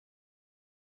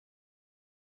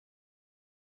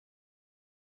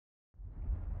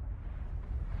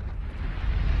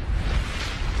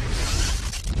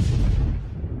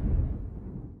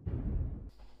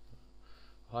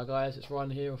Hi guys, it's Ryan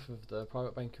here off of the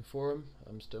private banking forum.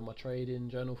 I'm just doing my trading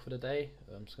journal for the day.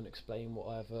 I'm just going to explain what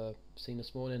I've seen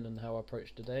this morning and how I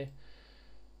approached the day.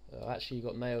 I actually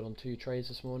got nailed on 2 trades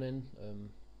this morning,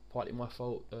 partly my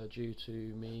fault due to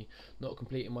me not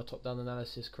completing my top down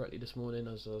analysis correctly this morning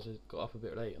as I got up a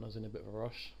bit late and I was in a bit of a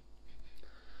rush.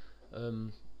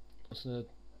 So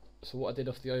what I did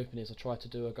off the open is I tried to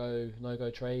do a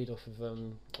no-go trade off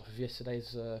of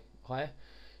yesterday's high.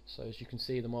 So as you can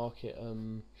see, the market,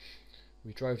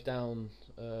 we drove down,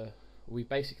 we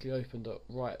basically opened up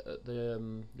right at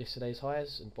the yesterday's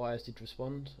highs, and buyers did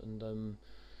respond. And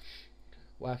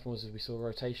what happened was we saw a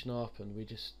rotation up, and we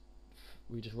just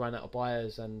ran out of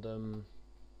buyers, and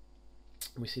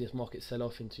we see this market sell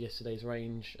off into yesterday's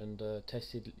range and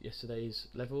tested yesterday's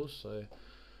levels. So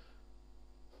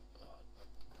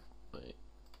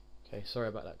okay, sorry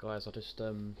about that guys, I just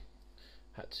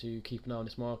had to keep an eye on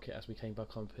this market as we came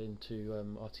back up into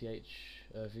RTH,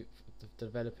 the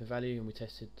developing value, and we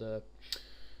tested the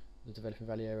developing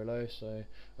value area low. So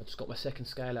I just got my second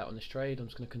scale out on this trade. I'm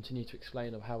just going to continue to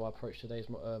explain of how I approach today's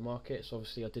market. So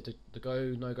obviously I did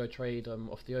the no-go trade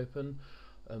off the open.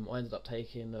 I ended up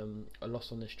taking a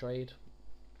loss on this trade.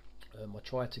 I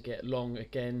tried to get long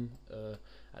again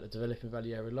at the developing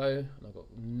value area low, and I got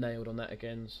nailed on that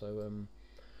again. So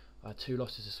I had 2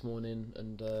 losses this morning,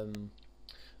 and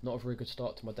not a very good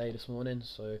start to my day this morning.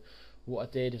 So what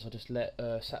I did is I just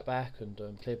sat back and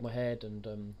cleared my head,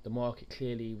 and the market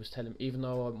clearly was telling, even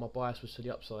though my bias was to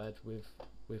the upside with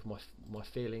my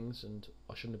feelings, and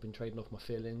I shouldn't have been trading off my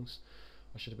feelings,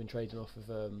 I should have been trading off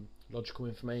of logical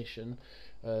information.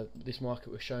 This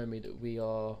market was showing me that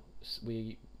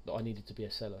I needed to be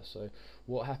a seller. So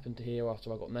what happened here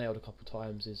after I got nailed a couple of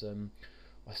times is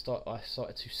I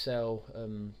started to sell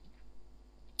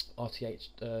RTH,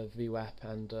 Vwap,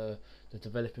 and the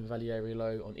developing value area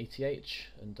low on ETH,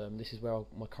 and this is where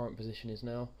my current position is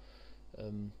now.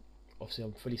 Obviously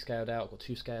I'm fully scaled out, got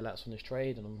 2 scale outs on this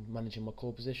trade, and I'm managing my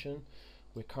core position.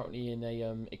 We're currently in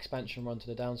a expansion run to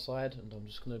the downside, and I'm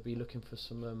just going to be looking for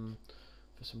some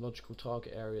logical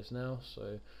target areas now.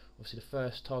 So obviously the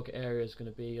first target area is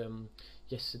going to be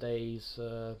yesterday's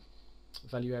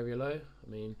value area low. I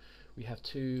mean, we have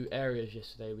 2 areas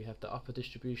yesterday. We have the upper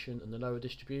distribution and the lower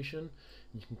distribution,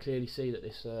 and you can clearly see that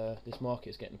this market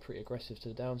is getting pretty aggressive to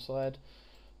the downside.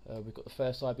 We've got the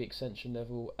first IB extension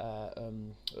level at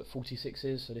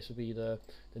 46s, so this will be the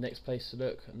next place to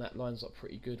look, and that lines up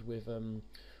pretty good with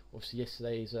obviously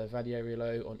yesterday's value area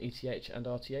low on ETH and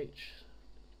RTH.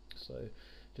 So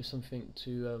just something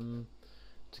to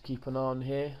keep an eye on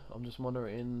here. I'm just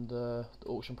monitoring the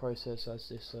auction process as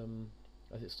it's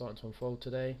starting to unfold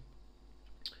today.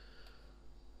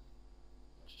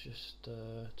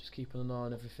 Just keeping an eye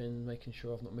on everything, making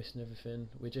sure I'm not missing everything.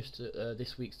 We're just at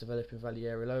this week's developing value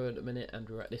area low at the minute, and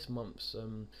we're at this month's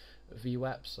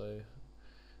Vwap. So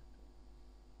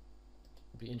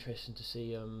it'll be interesting to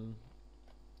see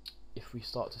if we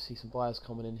start to see some buyers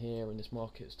coming in here and this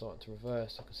market starting to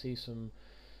reverse. I can see some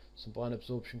buying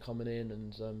absorption coming in,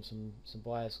 and some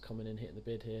buyers coming in hitting the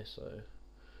bid here. So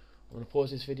I'm going to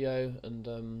pause this video, and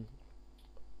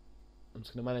I'm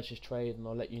just going to manage this trade, and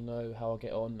I'll let you know how I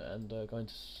get on, and go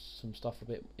into some stuff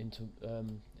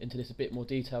into this a bit more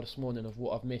detail this morning of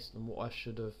what I've missed and what I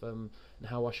should have and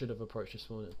how I should have approached this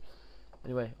morning.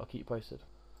 Anyway, I'll keep you posted.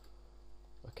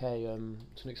 Okay, just going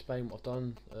to explain what I've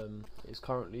done. It's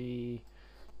currently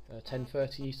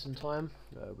 10:30 Eastern time.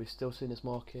 We're still seeing this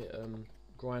market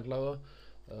grind lower.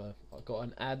 I got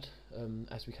an ad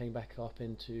as we came back up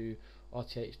into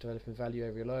RTH developing value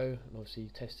area low, and obviously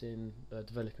testing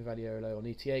developing value area low on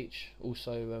ETH.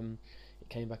 Also it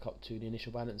came back up to the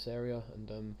initial balance area,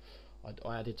 and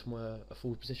I added to a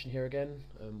full position here again.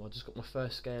 I just got my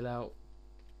first scale out.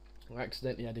 I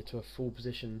accidentally added to a full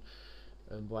position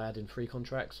by adding 3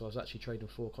 contracts, so I was actually trading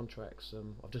 4 contracts.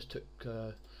 I've just took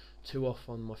 2 off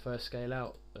on my first scale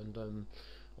out, and I'm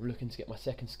looking to get my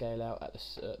second scale out at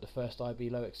the first IB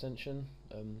low extension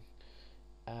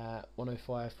at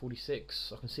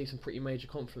 105.46. I can see some pretty major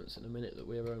confidence in a minute that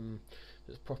we're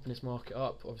that's propping this market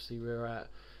up. Obviously we're at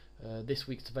this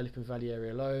week's developing value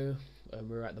area low.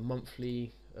 We're at the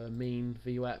monthly mean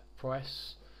VWAP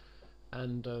price,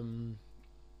 and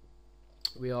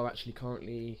we are actually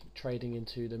currently trading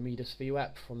into the Midas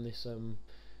VWAP from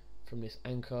this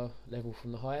anchor level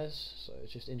from the highs. So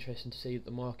it's just interesting to see that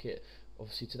the market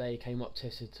obviously today came up,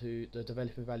 tested to the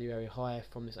developing value area high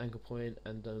from this anchor point,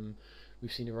 and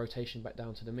we've seen a rotation back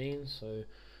down to the mean. So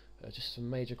just some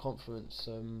major confidence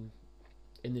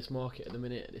in this market at the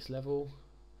minute at this level.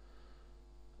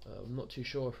 I'm not too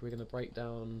sure if we're going to break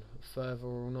down further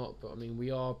or not, but I mean,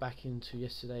 we are back into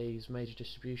yesterday's major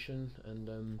distribution,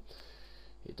 and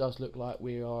it does look like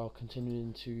we are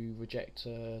continuing to reject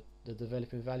the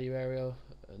developing value area,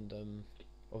 and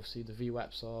obviously the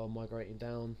VWAPs are migrating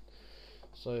down.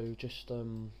 So just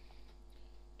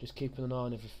keeping an eye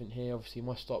on everything here. Obviously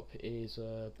my stop is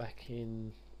back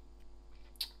in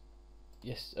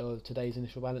today's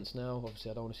initial balance now.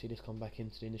 Obviously I don't want to see this come back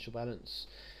into the initial balance,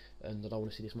 and I don't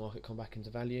want to see this market come back into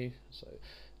value. So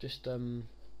just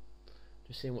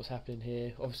seeing what's happening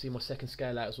here. Obviously my second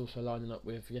scale out is also lining up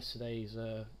with yesterday's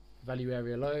value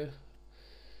area low.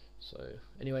 So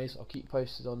anyways, I'll keep you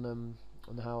posted on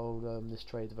how this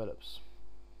trade develops.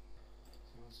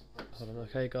 Hold on.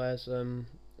 Okay guys,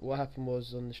 what happened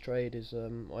was on this trade is I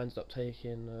ended up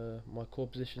taking my core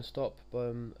position stop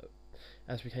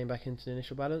as we came back into the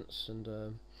initial balance, and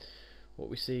what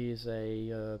we see is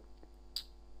a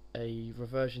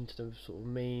reversion to the sort of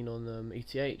mean on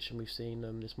ETH, and we've seen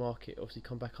this market obviously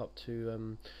come back up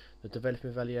to the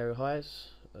developing value area highs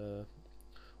on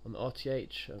the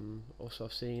RTH. Also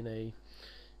I've seen a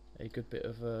good bit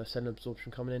of selling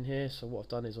absorption coming in here, so what I've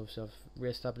done is obviously I've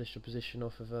re-established a position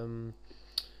off of the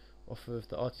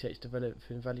RTH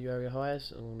developing value area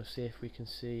highs, and I'm going to see if we can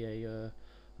see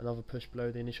another push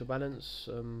below the initial balance.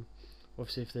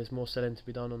 Obviously if there's more selling to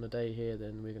be done on the day here,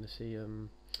 then we're going to see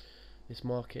this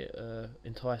market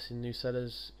enticing new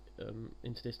sellers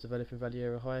into this developing value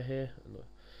area high here. And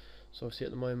so obviously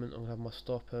at the moment I'm going to have my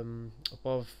stop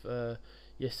above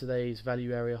yesterday's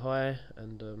value area high,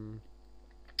 and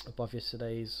above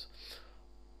yesterday's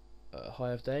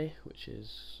high of day, which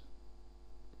is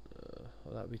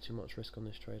that would be too much risk on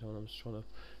this trade. I'm just trying to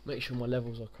make sure my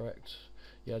levels are correct.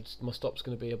 Yeah, my stop's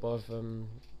going to be above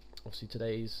obviously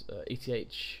today's ETH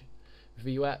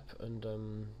VWAP, and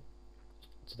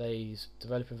today's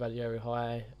developing value area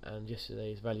high, and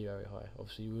yesterday's value area high.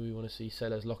 Obviously we want to see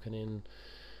sellers locking in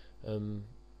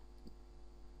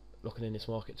this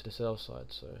market to the sell side.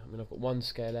 So I mean, I've got one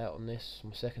scale out on this.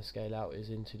 My second scale out is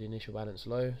into the initial balance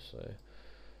low. So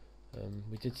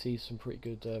we did see some pretty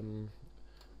good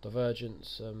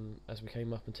divergence as we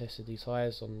came up and tested these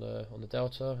highs on the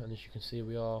delta, and as you can see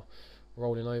we are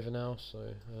rolling over now.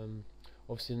 So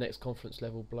obviously the next confidence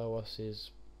level below us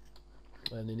is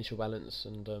the initial balance,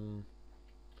 and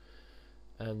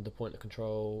the point of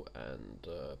control, and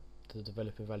the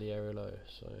developing value area low.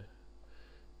 So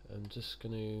I'm just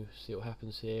going to see what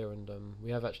happens here, and we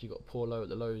have actually got a poor low at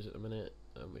the lows at the minute,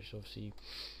 which is obviously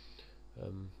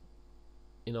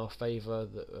in our favour,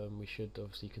 that we should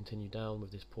obviously continue down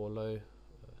with this poor low.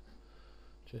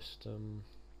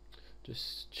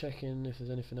 Just checking if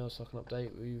there's anything else I can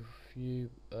update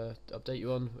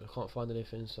you on. I can't find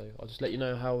anything, so I'll just let you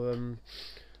know how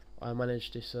I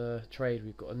managed this trade.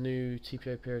 We've got a new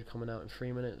TPO period coming out in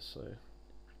 3 minutes, so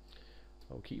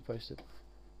I'll keep you posted.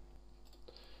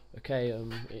 Okay,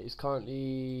 it is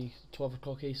currently 12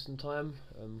 o'clock Eastern time.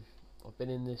 I've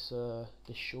been in this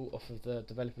short off of the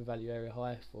developing value area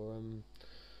high for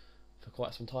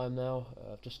quite some time now.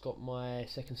 I've just got my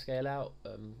second scale out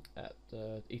at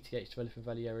the ETH developing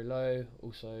value area low,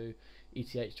 also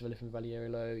ETH developing value area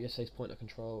low, yesterday's point of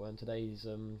control, and today's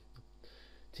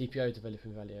TPO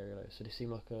developing value area low. So this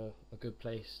seemed like a good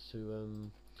place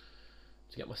to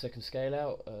get my second scale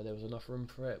out. There was enough room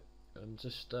for it.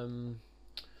 Just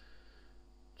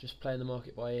playing the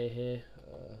market by ear here.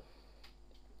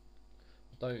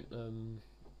 It's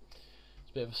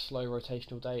a bit of a slow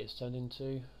rotational day it's turned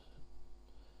into.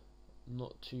 I'm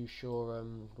not too sure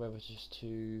whether just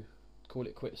to call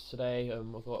it quits today.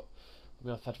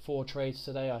 I've had 4 trades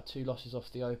today. I had 2 losses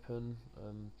off the open.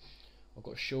 I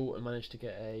got short and managed to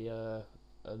get a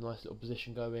nice little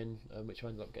position going, which I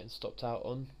ended up getting stopped out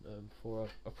on for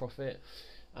a profit.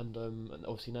 And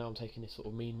obviously now I'm taking this sort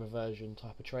of mean reversion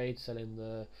type of trade, selling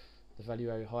the value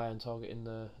area high and targeting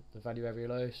the value area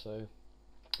low. So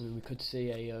I mean, we could see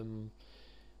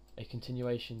a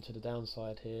continuation to the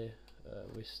downside here.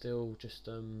 We're still just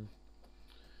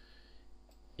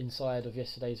inside of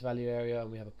yesterday's value area, and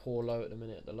we have a poor low at the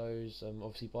minute at the lows.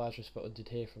 Obviously buyers responded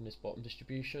here from this bottom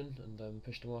distribution and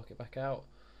pushed the market back out.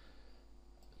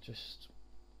 Just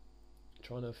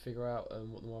trying to figure out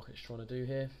what the market's trying to do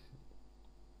here.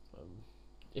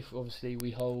 If obviously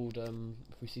we hold,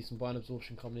 if we see some buying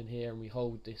absorption coming in here, and we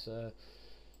hold this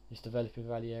this developing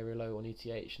value area low on ETH,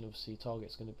 and obviously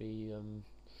target's going to be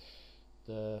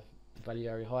the value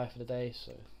area high for the day.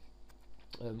 So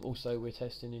also we're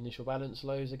testing the initial balance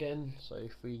lows again, so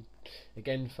if we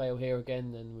again fail here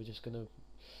again, then we're just going to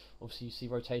obviously see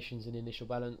rotations in the initial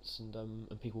balance, and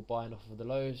people buying off of the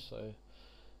lows. So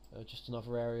just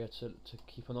another area to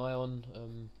keep an eye on.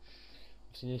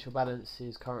 Obviously, the initial balance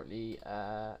is currently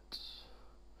at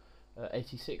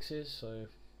 86s, so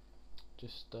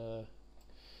just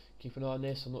keep an eye on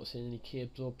this. I'm not seeing any key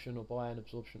absorption or buy-in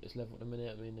absorption at this level at the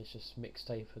minute. I mean, it's just mixed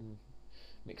tape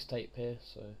here.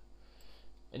 So,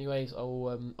 anyways,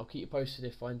 I'll keep you posted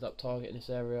if I end up targeting this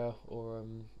area, or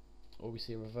we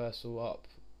see a reversal up,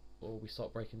 or we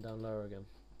start breaking down lower again.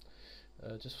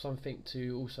 Just something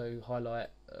to also highlight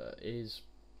is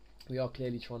we are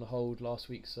clearly trying to hold last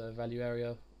week's value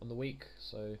area on the week,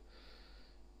 so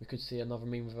we could see another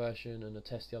mean reversion and a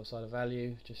test the other side of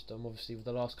value. Just obviously with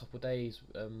the last couple of days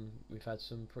we've had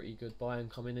some pretty good buying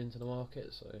coming into the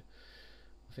market, so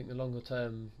I think the longer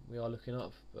term we are looking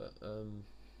up, but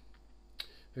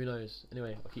who knows.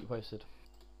 Anyway, I'll keep you posted.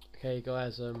 Okay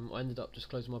guys, I ended up just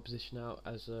closing my position out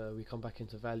as we come back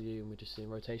into value, and we're just seeing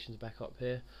rotations back up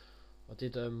here. I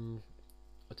did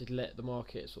let the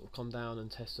market sort of come down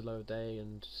and test the lower day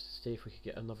and see if we could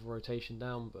get another rotation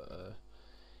down, but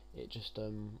it just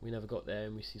we never got there,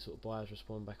 and we see sort of buyers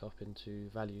respond back up into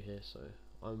value here. So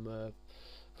I'm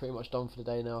pretty much done for the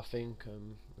day now. I think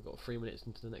we've got 3 minutes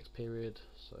into the next period,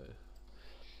 so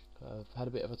I've had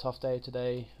a bit of a tough day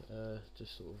today,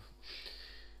 just sort of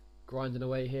grinding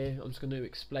away here. I'm just going to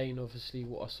explain obviously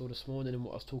what I saw this morning and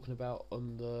what I was talking about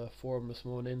on the forum this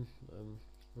morning,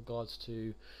 regards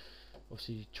to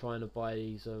obviously trying to buy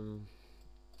these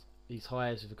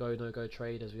highs with a go no go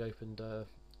trade as we opened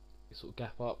sort of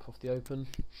gap up off the open,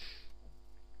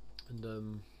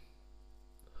 and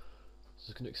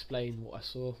just going to explain what I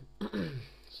saw.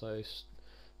 So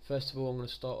first of all, I'm going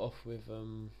to start off with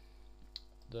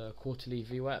the quarterly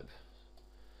VWAP.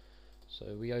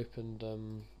 So we opened,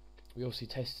 we obviously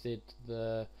tested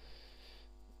the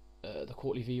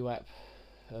quarterly VWAP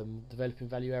developing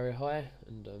value area high,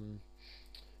 and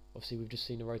obviously we've just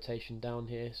seen a rotation down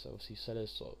here, so obviously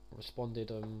sellers sort of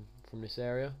responded from this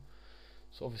area.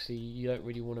 So obviously you don't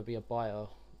really want to be a buyer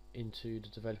into the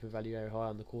developing value area high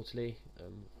on the quarterly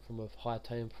from a higher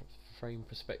time frame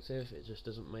perspective. It just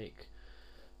doesn't make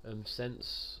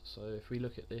sense. So if we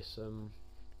look at this from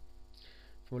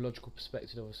a logical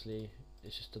perspective, obviously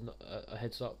it's just a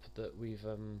heads up that we've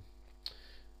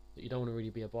that you don't want to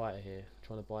really be a buyer here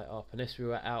trying to buy it up, unless we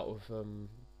were out of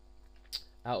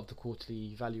the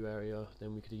quarterly value area.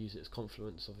 Then we could use it as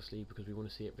confluence, obviously, because we want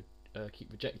to see it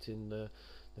keep rejecting the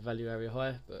value area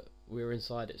high, but we're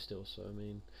inside it still. So I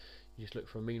mean, you just look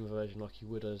for a mean reversion like you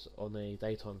would as on a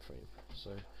daytime frame.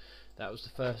 So that was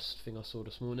the first thing I saw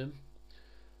this morning.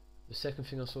 The second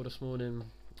thing I saw this morning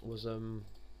was the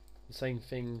same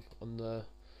thing on the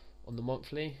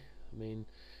monthly. I mean,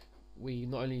 we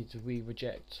not only did we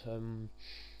reject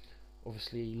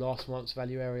obviously last month's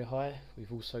value area high,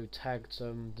 we've also tagged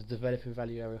the developing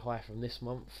value area high from this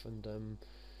month, and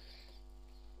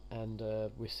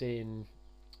we're seeing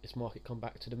this market come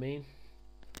back to the mean.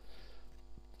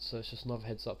 So it's just another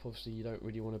heads up. Obviously you don't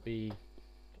really want to be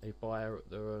a buyer at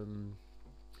the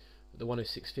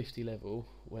 106.50 level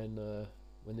when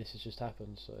this has just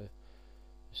happened. So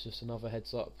it's just another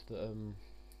heads up that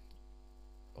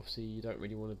obviously you don't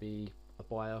really want to be a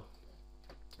buyer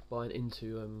buying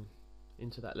into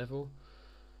that level.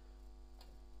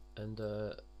 And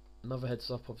another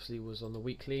heads up obviously was on the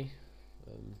weekly.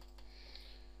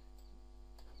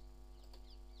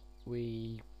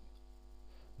 I'm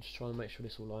just trying to make sure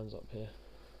this all lines up here.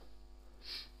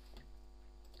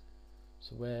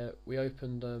 So where we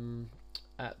opened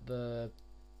at the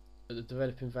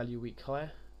developing value week high,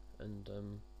 and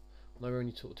I know we're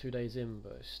only sort of 2 days in,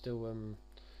 but it's still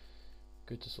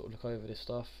good to sort of look over this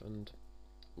stuff. And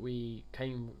we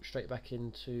came straight back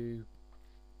into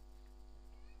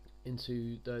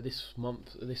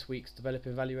this week's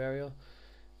developing value area,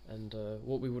 and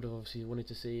what we would have obviously wanted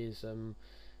to see is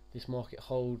this market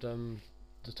hold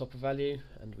the top of value,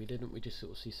 and we didn't. We just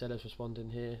sort of see sellers responding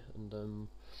here, and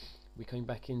we came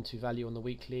back into value on the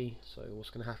weekly. So what's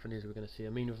going to happen is we're going to see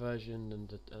a mean reversion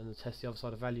and test the other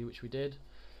side of value, which we did.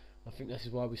 I think this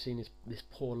is why we've seen this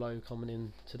poor low coming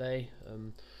in today.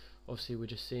 Obviously we're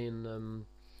just seeing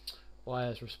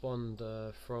buyers respond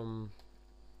from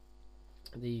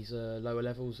these lower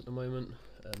levels at the moment,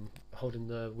 holding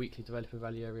the weekly developing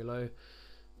value area low.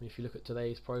 I mean, if you look at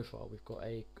today's profile, we've got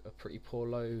a pretty poor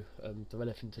low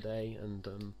developing today, and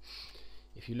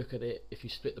if you look at it, if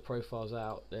you split the profiles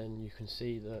out, then you can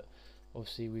see that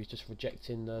obviously we're just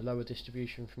rejecting the lower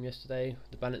distribution from yesterday,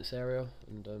 the balance area,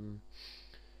 and I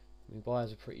mean,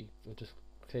 buyers are just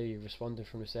clearly responding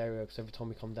from this area, because every time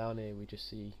we come down here we just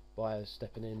see buyers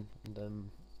stepping in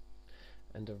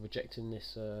and rejecting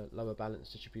this lower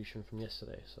balance distribution from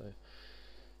yesterday. So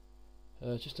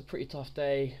Just a pretty tough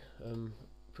day,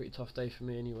 for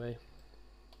me anyway,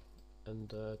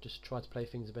 and just try to play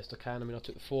things the best I can. I mean, I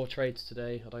took 4 trades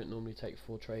today. I don't normally take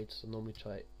 4 trades. I normally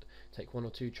take 1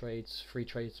 or 2 trades, 3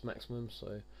 trades maximum.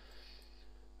 So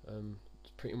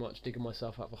pretty much digging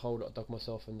myself out of a hole that I dug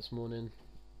myself in this morning,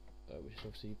 which is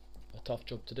obviously a tough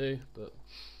job to do, but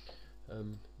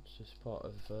it's just part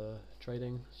of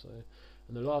trading. So,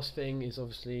 and the last thing is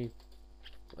obviously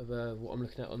what I'm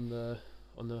looking at on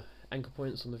the anchor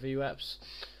points on the VWAPs.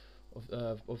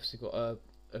 Obviously got a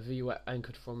VWAP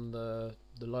anchored from the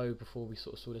low before we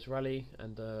sort of saw this rally,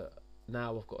 and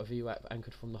now I've got a VWAP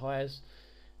anchored from the highs.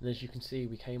 And as you can see,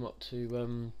 we came up to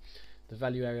the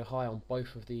value area high on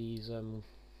both of these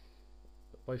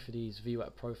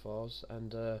VWAP profiles,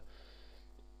 and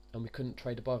we couldn't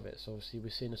trade above it. So obviously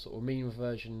we're seeing a sort of mean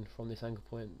reversion from this anchor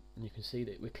point, and you can see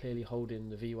that we're clearly holding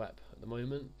the VWAP at the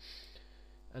moment.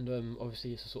 And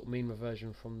obviously it's a sort of mean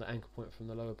reversion from the anchor point from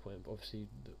the lower point, but obviously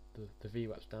the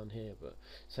VWAP's down here. But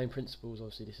same principles.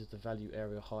 Obviously this is the value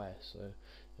area high. So,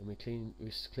 and we've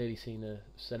clearly seen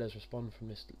sellers respond from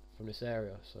this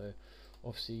area. So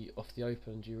obviously off the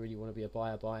open, do you really want to be a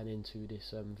buyer buying into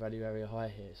this value area high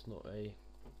here? It's not a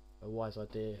wise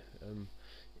idea,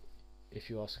 if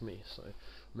you ask me. So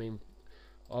I mean,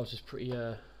 I was just pretty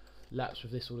lapsed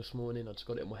with this all this morning. I just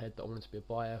got it in my head that I wanted to be a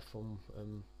buyer from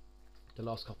the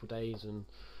last couple of days, and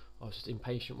I was just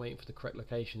impatient waiting for the correct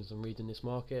locations and reading this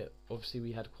market. Obviously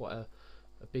we had quite a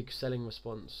big selling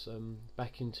response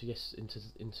back into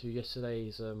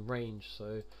yesterday's range,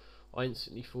 so I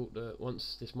instantly thought that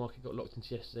once this market got locked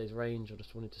into yesterday's range, I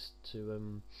just wanted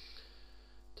to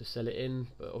sell it in.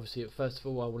 But obviously, first of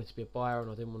all, I wanted to be a buyer, and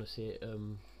I didn't want to see it.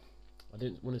 I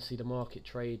didn't want to see the market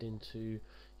trade into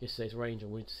yesterday's range. I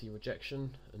wanted to see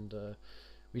rejection, and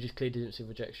we just clearly didn't see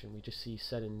rejection. We just see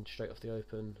selling straight off the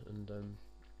open, and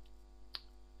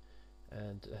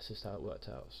that's just how it worked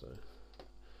out. So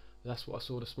that's what I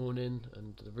saw this morning,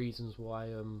 and the reasons why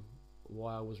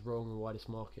I was wrong, and why this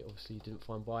market obviously didn't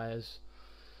find buyers.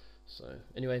 So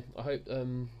anyway, I hope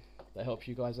that helps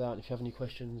you guys out. And if you have any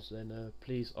questions, then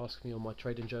please ask me on my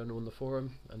trading journal on the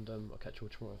forum, and I'll catch you all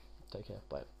tomorrow. Take care,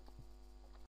 bye.